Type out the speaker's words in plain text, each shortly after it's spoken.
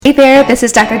Hey there, this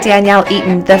is Dr. Danielle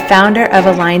Eaton, the founder of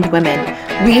Aligned Women.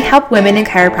 We help women in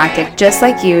chiropractic just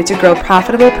like you to grow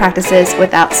profitable practices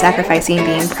without sacrificing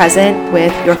being present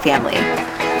with your family.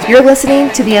 You're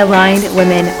listening to the Aligned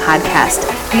Women podcast,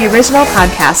 the original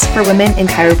podcast for women in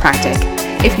chiropractic.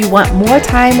 If you want more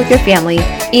time with your family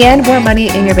and more money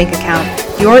in your bank account,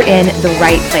 you're in the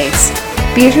right place.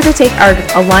 Be sure to take our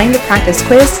Aligned Practice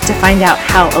quiz to find out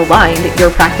how aligned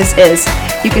your practice is.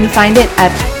 You can find it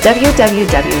at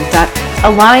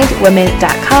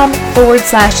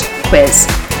www.alignedwomen.com/quiz.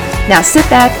 Now sit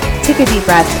back, take a deep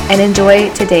breath, and enjoy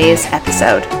today's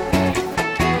episode.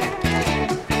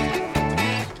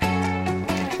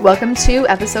 Welcome to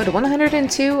episode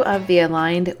 102 of the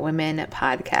Aligned Women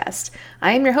podcast.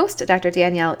 I am your host, Dr.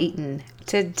 Danielle Eaton.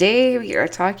 Today we are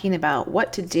talking about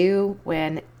what to do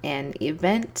when an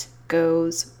event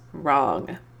goes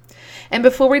wrong. And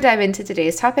before we dive into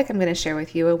today's topic, I'm going to share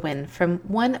with you a win from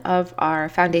one of our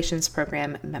Foundations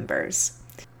Program members.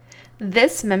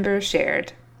 This member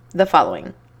shared the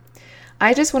following.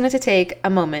 I just wanted to take a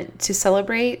moment to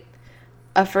celebrate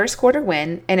a first quarter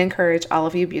win and encourage all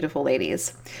of you beautiful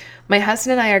ladies. My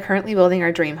husband and I are currently building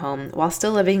our dream home while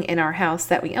still living in our house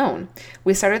that we own.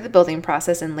 We started the building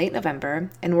process in late November,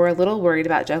 and we're a little worried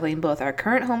about juggling both our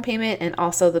current home payment and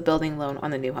also the building loan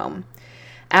on the new home.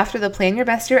 After the Plan Your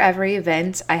Best Year Ever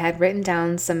event, I had written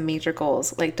down some major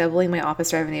goals, like doubling my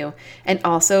office revenue and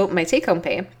also my take-home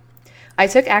pay. I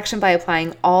took action by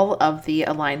applying all of the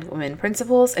Aligned Women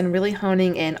principles and really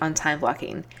honing in on time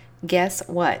blocking. Guess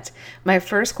what? My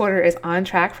first quarter is on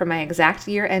track for my exact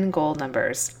year-end goal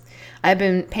numbers. I've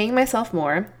been paying myself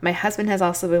more, my husband has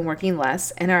also been working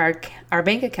less, and our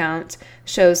bank account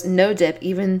shows no dip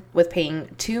even with paying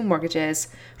 2 mortgages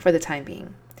for the time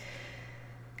being.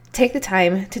 Take the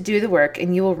time to do the work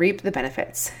and you will reap the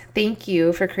benefits. Thank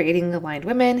you for creating Aligned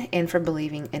Women and for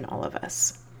believing in all of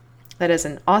us. That is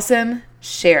an awesome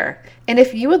share. And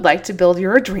if you would like to build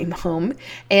your dream home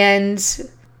and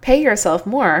pay yourself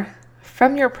more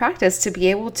from your practice to be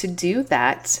able to do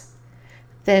that,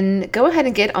 then go ahead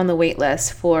and get on the wait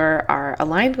list for our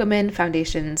Aligned Women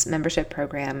Foundations membership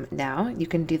program now. You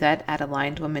can do that at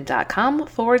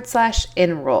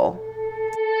alignedwomen.com/enroll.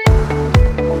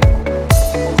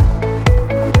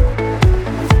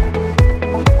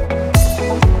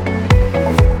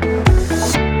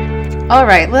 All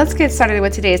right, let's get started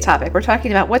with today's topic. We're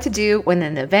talking about what to do when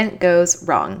an event goes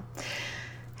wrong.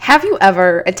 Have you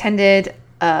ever attended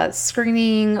a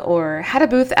screening or had a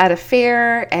booth at a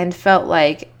fair and felt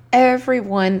like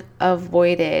everyone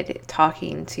avoided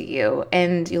talking to you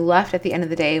and you left at the end of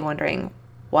the day wondering,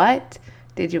 what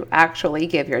did you actually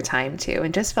give your time to,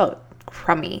 and just felt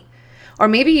crummy? Or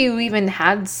maybe you even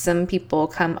had some people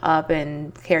come up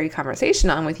and carry conversation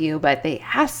on with you, but they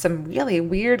asked some really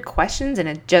weird questions and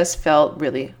it just felt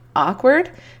really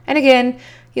awkward. And again,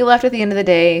 you left at the end of the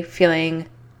day feeling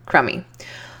crummy.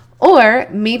 Or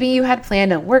maybe you had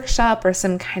planned a workshop or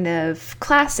some kind of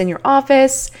class in your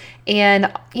office,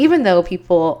 and even though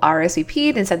people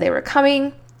RSVP'd and said they were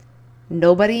coming,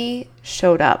 nobody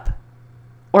showed up.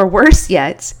 Or worse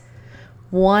yet,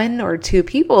 1 or 2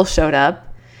 people showed up.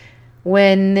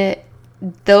 When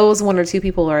those 1 or 2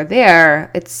 people are there,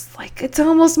 it's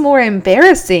almost more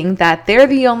embarrassing that they're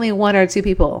the only 1 or 2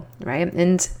 people, right?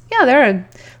 And yeah, there are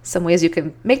some ways you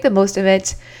can make the most of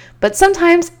it, but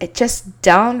sometimes it just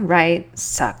downright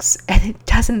sucks and it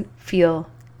doesn't feel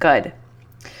good.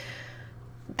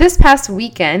 This past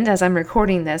weekend, as I'm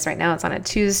recording this right now, it's on a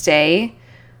Tuesday,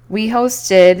 we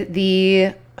hosted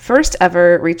the first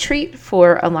ever retreat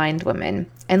for Aligned Women.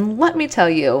 And let me tell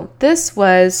you, this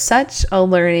was such a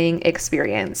learning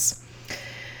experience.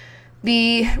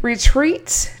 The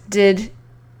retreat did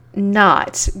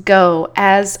not go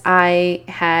as I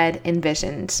had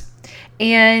envisioned.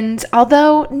 And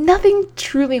although nothing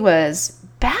truly was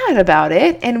bad about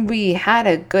it and we had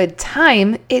a good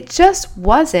time, it just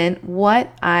wasn't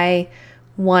what I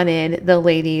wanted the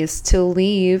ladies to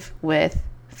leave with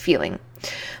feeling.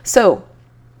 So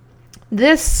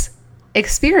this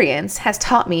experience has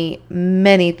taught me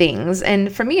many things.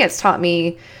 And for me, it's taught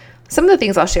me some of the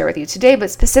things I'll share with you today, but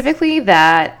specifically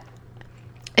that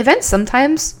events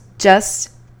sometimes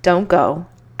just don't go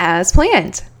as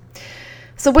planned.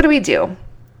 So what do we do?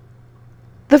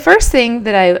 The first thing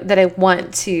that I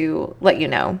want to let you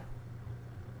know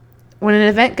when an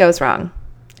event goes wrong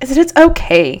is that it's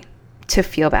okay to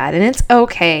feel bad, and it's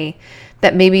okay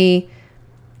that maybe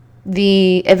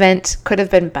the event could have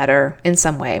been better in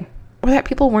some way, or that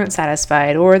people weren't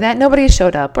satisfied, or that nobody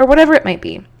showed up, or whatever it might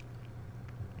be.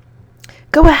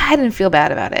 Go ahead and feel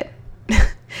bad about it.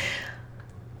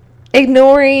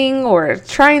 Ignoring or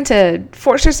trying to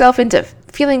force yourself into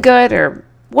feeling good or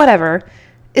whatever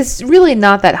is really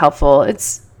not that helpful.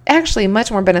 It's actually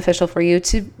much more beneficial for you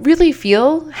to really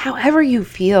feel however you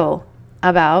feel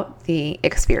about the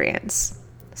experience.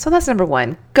 So that's number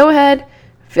one. Go ahead,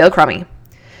 feel crummy.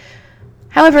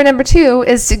 However, number two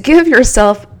is to give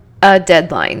yourself a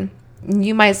deadline.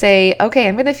 You might say, okay,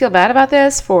 I'm going to feel bad about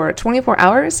this for 24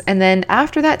 hours, and then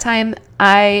after that time,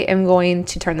 I am going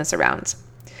to turn this around.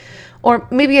 Or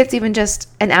maybe it's even just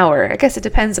an hour. I guess it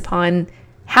depends upon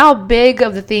how big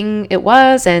of the thing it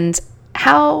was and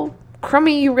how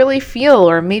crummy you really feel,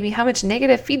 or maybe how much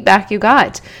negative feedback you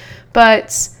got.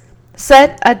 But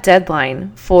set a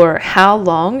deadline for how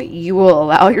long you will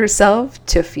allow yourself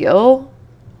to feel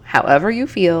however you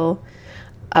feel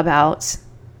about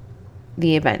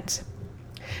the event.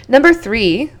 Number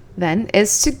three, then,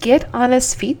 is to get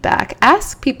honest feedback.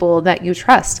 Ask people that you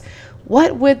trust.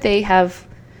 What would they have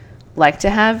liked to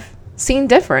have seen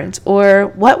different? Or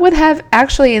what would have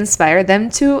actually inspired them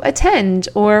to attend?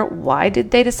 Or why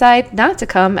did they decide not to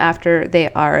come after they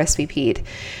RSVP'd?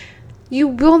 You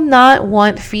will not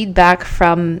want feedback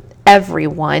from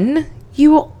everyone.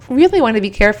 You really want to be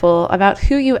careful about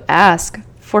who you ask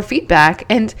for feedback.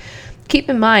 And keep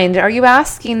in mind, are you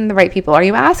asking the right people? Are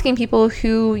you asking people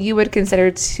who you would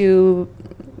consider to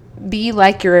be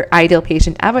like your ideal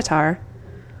patient avatar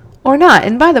or not?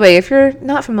 And by the way, if you're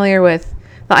not familiar with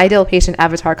the ideal patient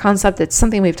avatar concept, it's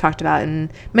something we've talked about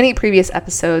in many previous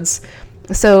episodes.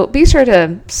 So be sure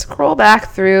to scroll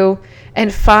back through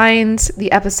and find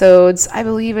the episodes. I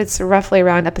believe it's roughly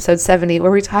around episode 70,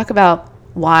 where we talk about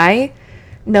why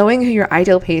knowing who your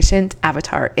ideal patient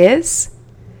avatar is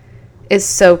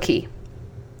so key.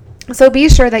 So be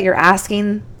sure that you're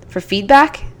asking for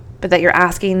feedback, but that you're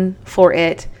asking for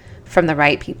it from the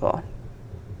right people.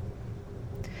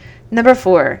 Number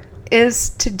 4 is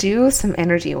to do some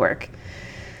energy work.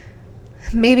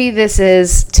 Maybe this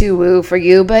is too woo for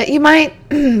you, but you might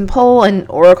pull an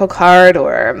oracle card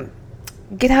or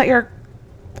get out your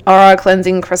aura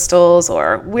cleansing crystals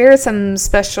or wear some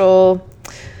special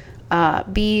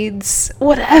beads,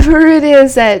 whatever it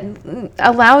is that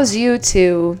allows you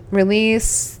to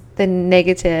release the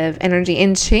negative energy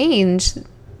and change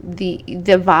the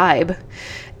vibe,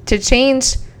 to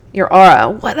change your aura,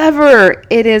 whatever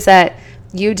it is that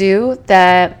you do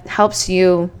that helps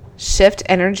you shift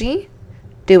energy,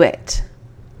 do it.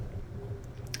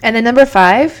 And then number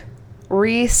 5,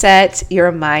 reset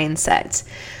your mindset.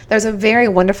 There's a very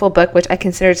wonderful book, which I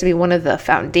consider to be one of the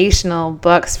foundational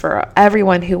books for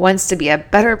everyone who wants to be a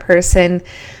better person,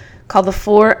 called The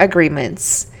 4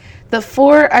 Agreements. The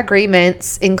 4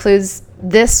 Agreements includes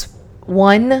this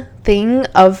one thing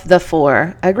of the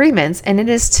 4 agreements, and it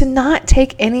is to not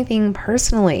take anything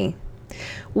personally.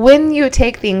 When you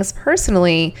take things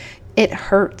personally, it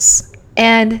hurts.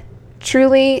 And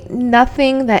truly,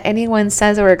 nothing that anyone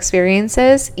says or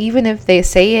experiences, even if they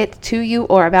say it to you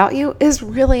or about you, is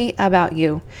really about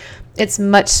you. It's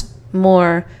much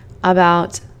more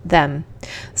about them.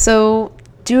 So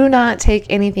do not take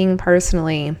anything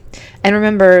personally. And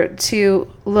remember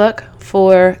to look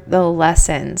for the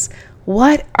lessons.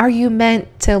 What are you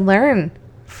meant to learn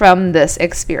from this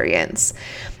experience?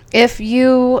 If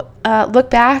you look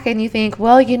back and you think,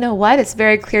 well, you know what? It's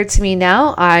very clear to me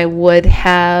now. I would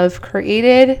have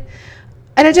created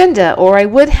an agenda, or I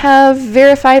would have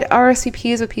verified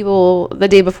RSVPs with people the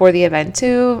day before the event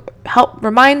to help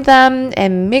remind them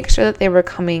and make sure that they were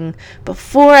coming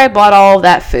before I bought all of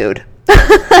that food.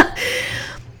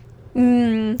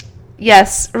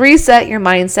 Yes, reset your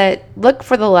mindset. Look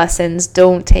for the lessons.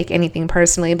 Don't take anything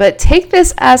personally, but take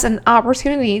this as an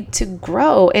opportunity to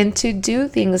grow and to do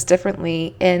things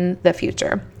differently in the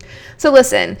future. So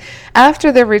listen,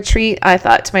 after the retreat, I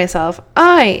thought to myself,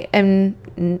 I'm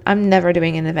never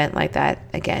doing an event like that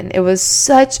again. It was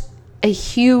such a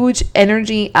huge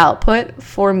energy output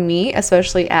for me,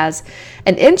 especially as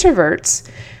an introvert,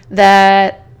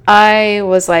 that I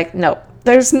was like, no.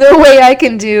 There's no way I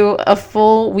can do a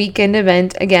full weekend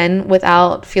event again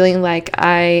without feeling like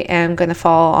I am going to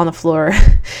fall on the floor.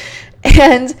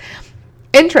 And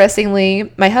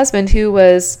interestingly, my husband, who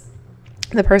was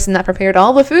the person that prepared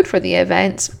all the food for the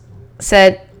event,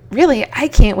 said, really, I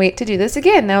can't wait to do this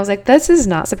again. And I was like, this is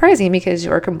not surprising because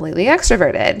you're completely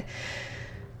extroverted.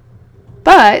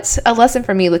 But a lesson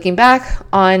for me looking back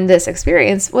on this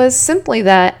experience was simply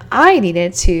that I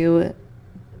needed to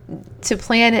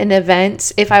plan an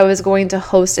event, if I was going to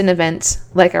host an event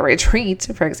like a retreat,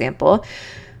 for example,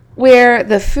 where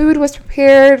the food was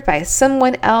prepared by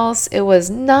someone else. It was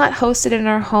not hosted in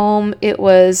our home. It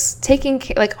was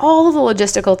like all of the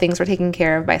logistical things were taken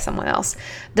care of by someone else.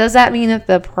 Does that mean that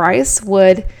the price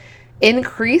would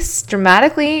increase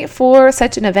dramatically for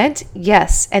such an event?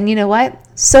 Yes. And you know what?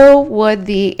 So would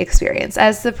the experience.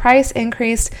 As the price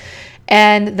increased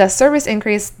and the service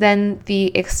increased, then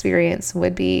the experience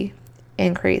would be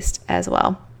increased as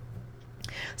well.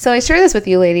 So I share this with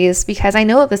you ladies because I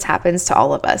know that this happens to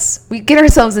all of us. We get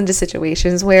ourselves into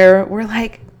situations where we're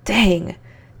like, dang,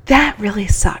 that really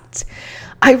sucked.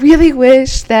 I really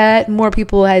wish that more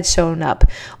people had shown up.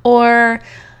 Or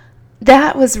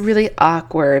that was really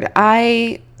awkward.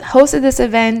 I hosted this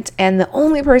event and the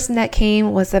only person that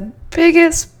came was the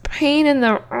biggest pain in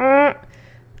the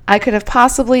I could have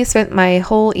possibly spent my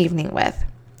whole evening with.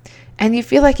 And you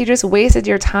feel like you just wasted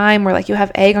your time, or like you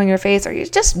have egg on your face, or you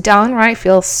just downright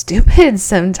feel stupid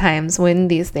sometimes when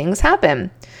these things happen.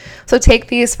 So take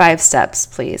these 5 steps,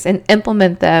 please, and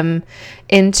implement them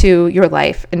into your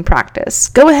life and practice.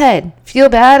 Go ahead. Feel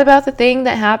bad about the thing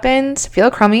that happened.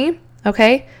 Feel crummy,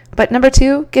 okay? But number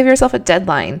 2, give yourself a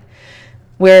deadline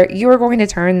where you are going to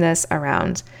turn this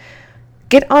around.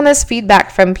 Get honest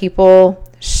feedback from people.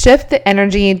 Shift the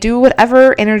energy. Do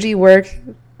whatever energy work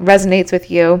resonates with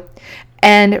you,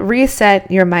 and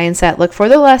reset your mindset. Look for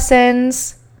the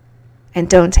lessons and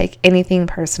don't take anything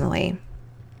personally.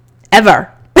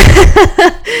 Ever.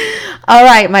 All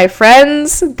right, my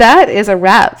friends, that is a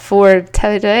wrap for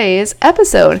today's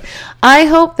episode. I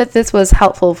hope that this was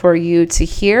helpful for you to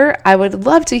hear. I would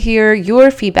love to hear your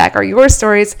feedback or your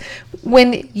stories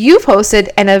when you've hosted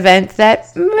an event that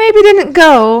maybe didn't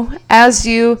go as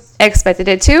you expected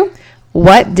it to.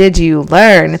 What did you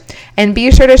learn? And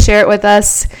be sure to share it with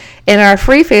us in our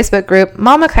free Facebook group,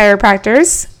 Mama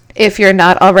Chiropractors. If you're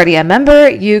not already a member,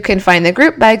 you can find the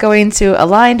group by going to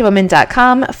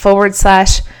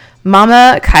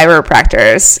alignedwomen.com/Mama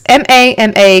Chiropractors,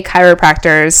 MAMA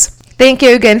Chiropractors. Thank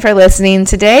you again for listening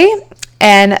today,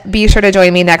 and be sure to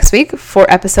join me next week for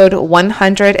episode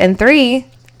 103.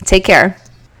 Take care.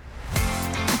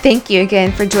 Thank you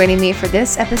again for joining me for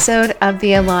this episode of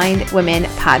the Aligned Women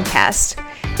podcast.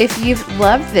 If you've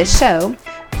loved this show,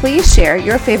 please share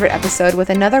your favorite episode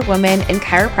with another woman in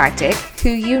chiropractic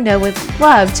who you know would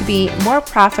love to be more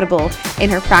profitable in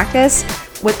her practice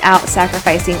without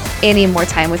sacrificing any more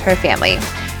time with her family.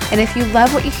 And if you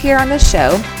love what you hear on the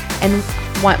show and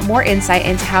want more insight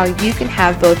into how you can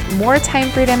have both more time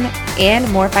freedom and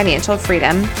more financial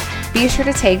freedom, be sure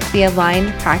to take the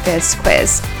Aligned Practice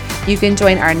quiz. You can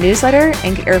join our newsletter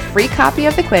and get your free copy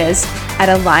of the quiz at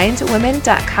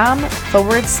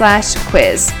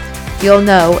alignedwomen.com/quiz. You'll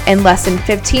know in less than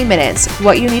 15 minutes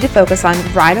what you need to focus on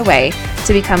right away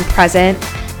to become present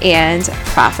and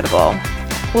profitable.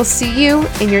 We'll see you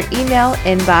in your email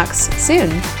inbox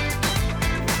soon.